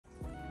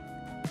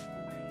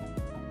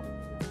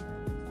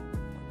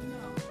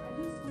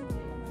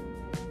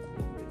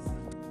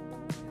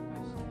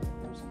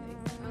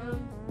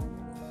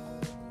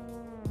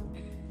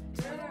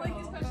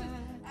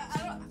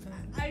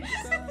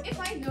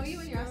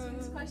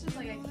It's just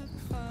like a...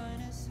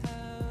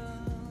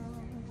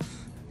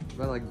 If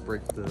I like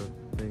break the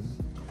thing.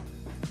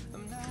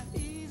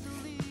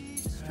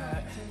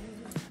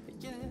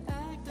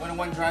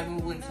 One drive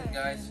move Winston,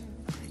 guys.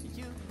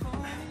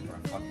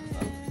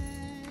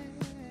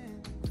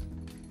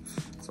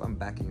 So I'm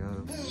backing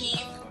up.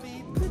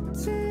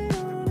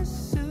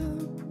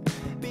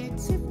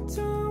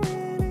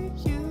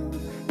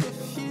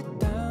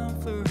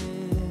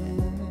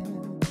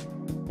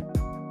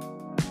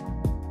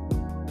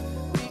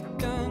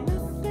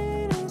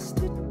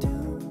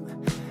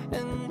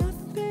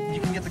 You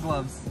can get the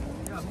gloves.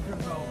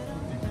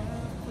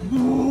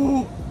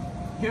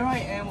 Here I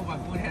am with my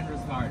food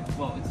handler's card.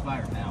 Well,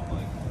 expired now,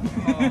 but.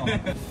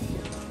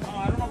 Oh,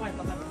 I don't know why I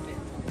thought that would fit.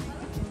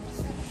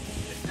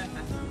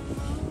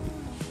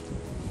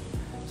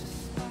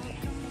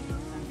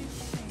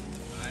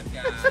 Five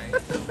guys.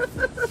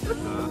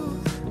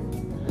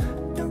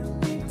 Don't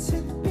need to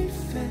be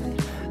fed.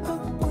 I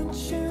want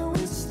you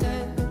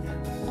instead.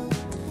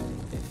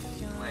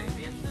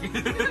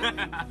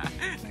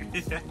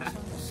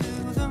 To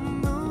the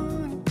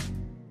moon.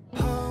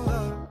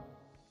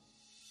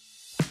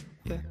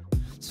 Yeah.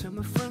 Tell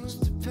my friends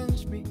to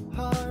pinch me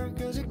hard,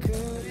 cause it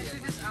could.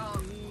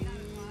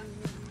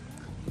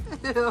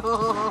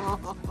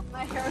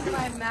 My hair's in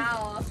my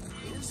mouth.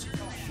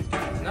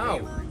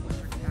 No.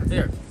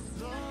 There.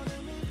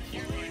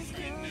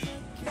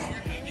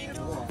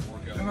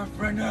 I'm a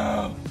friend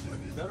now.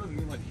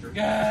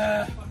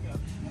 Yeah.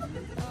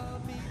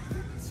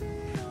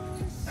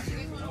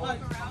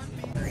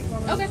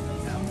 Okay.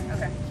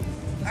 Okay.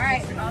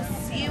 Alright, I'll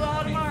see you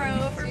all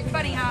tomorrow for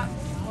bunny hop.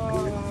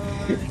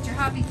 Get your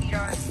hoppy feet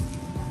on.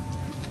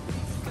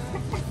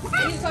 I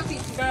need to talk to you.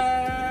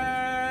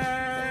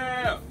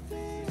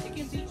 You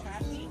can be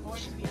trashy or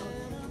you can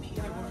be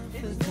able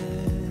to be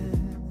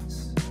This.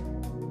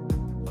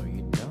 Are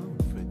you down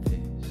for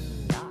this?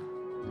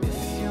 If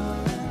you're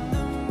in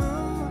the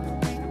mood,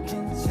 we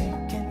can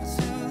take it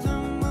to the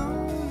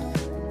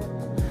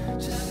moon.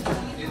 Just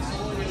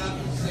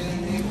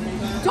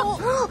don't!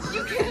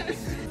 You can't!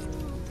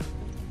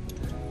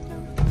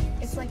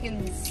 It's like in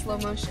slow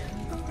motion.